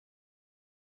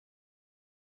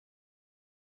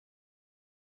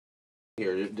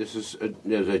Here, this is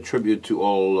a tribute to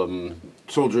all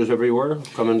soldiers everywhere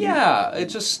coming. Yeah,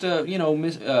 it's just you know,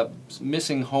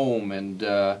 missing home, and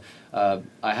I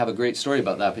have a great story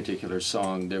about that particular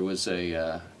song. There was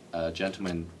a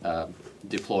gentleman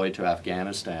deployed to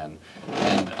Afghanistan,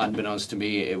 and unbeknownst to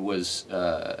me, it was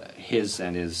his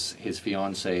and his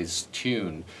fiancee's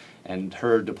tune. And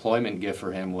her deployment gift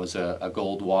for him was a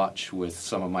gold watch with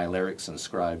some of my lyrics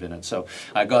inscribed in it. So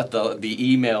I got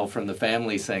the email from the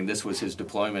family saying this was his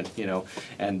deployment, you know,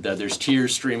 and there's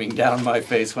tears streaming down my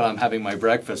face when I'm having my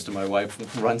breakfast, and my wife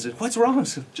runs in, "What's wrong?" I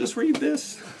said, "Just read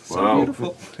this." So wow.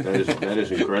 Beautiful. That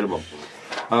is incredible.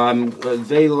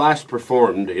 They last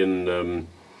performed in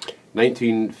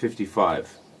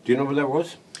 1955. Do you know where that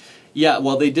was? Yeah,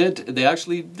 well, they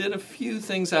actually did a few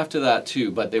things after that too,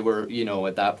 but they were, you know,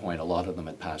 at that point a lot of them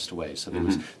had passed away, so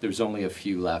there was only a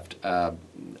few left.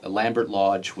 Lambert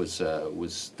Lodge was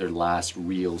their last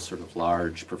real sort of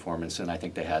large performance, and I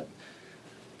think they had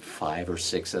 5 or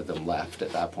 6 of them left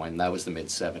at that point, and that was the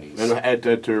mid-70s. And at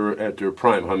their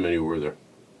prime, how many were there?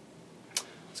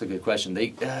 That's a good question.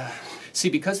 They see,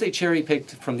 because they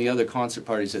cherry-picked from the other concert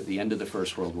parties at the end of the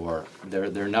First World War,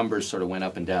 their numbers sort of went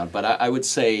up and down. But I would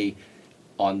say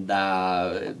on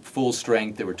the full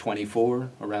strength, there were 24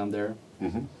 around there.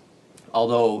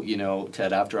 Although, you know,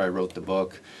 Ted, after I wrote the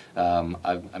book,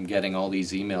 I'm getting all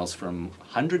these emails from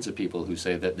hundreds of people who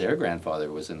say that their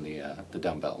grandfather was in the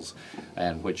Dumbells,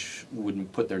 and which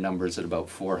would put their numbers at about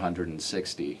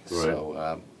 460. Right.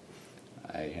 So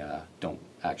I don't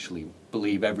actually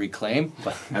believe every claim,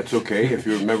 but that's okay. If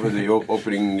you remember the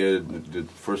opening, the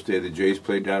first day the Jays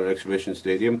played down at Exhibition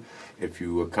Stadium, if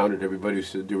you counted everybody who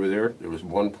said they were there was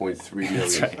 1.3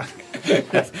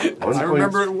 million. That's right. I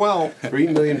remember it well. 3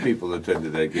 million people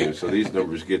attended that game, so these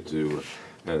numbers get to,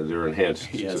 they're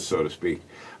enhanced, yes, so to speak.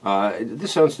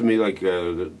 This sounds to me like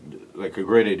a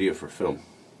great idea for film.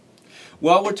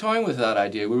 Well, we're toying with that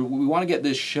idea. We want to get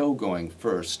this show going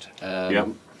first. Yeah.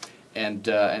 And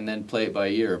then play it by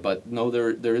ear. But no,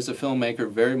 there is a filmmaker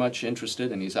very much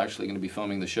interested, and he's actually going to be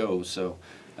filming the show. So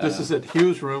this is at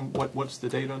Hughes Room. What's the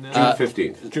date on that? June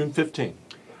 15th. June 15th.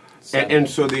 And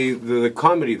so the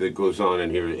comedy that goes on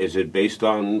in here, is it based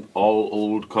on all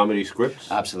old comedy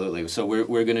scripts? Absolutely. So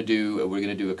we're going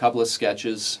to do a couple of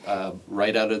sketches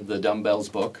right out of the Dumbells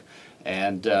book,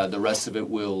 and the rest of it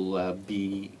will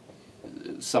be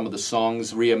some of the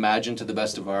songs reimagined to the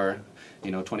best of our, you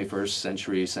know, 21st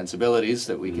century sensibilities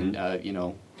that we can, you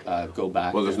know, go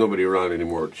back. Well, there's nobody around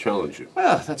anymore to challenge you.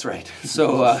 Well, that's right.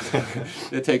 So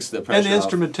it takes the pressure And the off.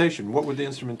 Instrumentation. What would the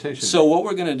instrumentation So be? what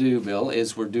we're going to do, Bill,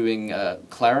 is we're doing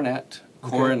clarinet,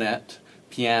 cornet,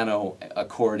 piano,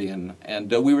 accordion,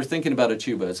 and we were thinking about a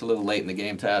tuba. It's a little late in the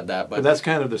game to add that, but that's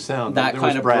kind of the sound. That there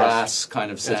kind was of brass kind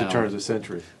of sound. As it turns a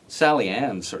century. Sally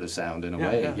Ann sort of sound in a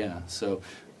way, yeah. So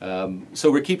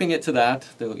we're keeping it to that.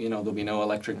 You know, there'll be no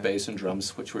electric bass and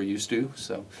drums, which we're used to.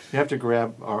 So you have to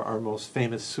grab our most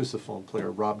famous sousaphone player,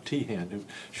 Rob Tehan, who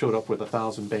showed up with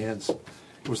 1,000 bands.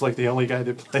 He was like the only guy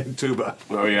that played tuba.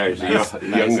 Oh yeah, he's a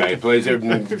young guy. He plays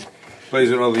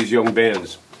in all these young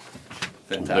bands.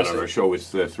 Fantastic. Been on our show with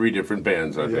 3 different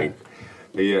bands, I think.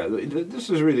 Yeah, this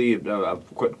is really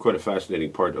quite a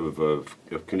fascinating part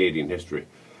of Canadian history.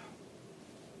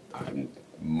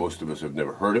 Most of us have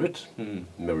never heard of it,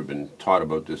 never been taught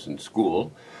about this in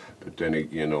school, but then,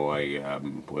 you know,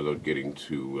 without getting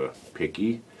too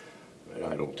picky,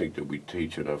 I don't think that we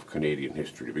teach enough Canadian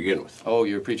history to begin with. Oh,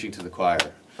 you're preaching to the choir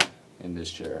in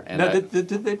this chair. And now, did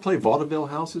they play vaudeville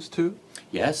houses too?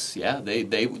 Yes, yeah,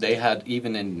 they had,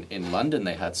 even in London,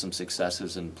 they had some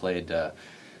successes and played,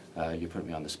 you put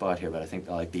me on the spot here, but I think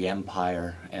like the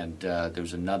Empire, and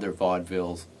there's another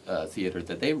vaudeville theater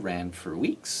that they ran for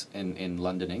weeks in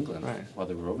London, England, right, while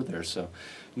they were over there. So,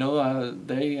 no,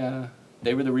 they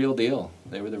were the real deal.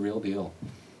 They were the real deal.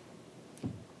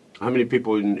 How many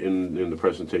people in the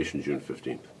presentation June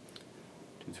 15th?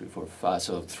 2, 3, 4, 5.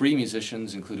 So 3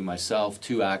 musicians, including myself,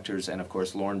 2 actors, and of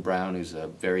course Lorne Brown, who's a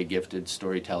very gifted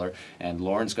storyteller. And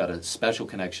Lorne's got a special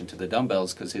connection to the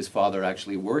Dumbells because his father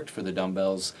actually worked for the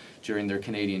Dumbells during their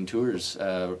Canadian tours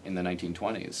in the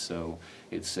 1920s. So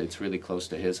it's really close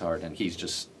to his heart, and he's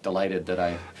just delighted that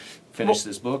I finished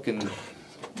this book. And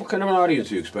what kind of an audience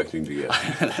are you expecting to get?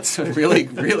 That's a really,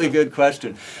 really good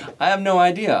question. I have no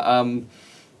idea.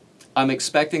 I'm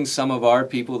expecting some of our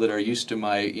people that are used to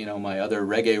my, you know, my other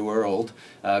reggae world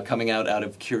coming out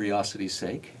of curiosity's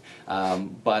sake.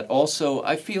 But also,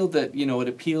 I feel that, you know, it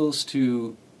appeals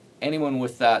to anyone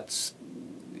with that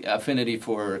affinity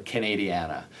for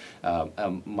Canadiana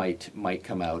might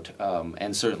come out,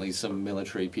 and certainly some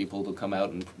military people will come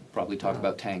out and probably talk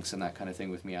about tanks and that kind of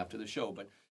thing with me after the show. But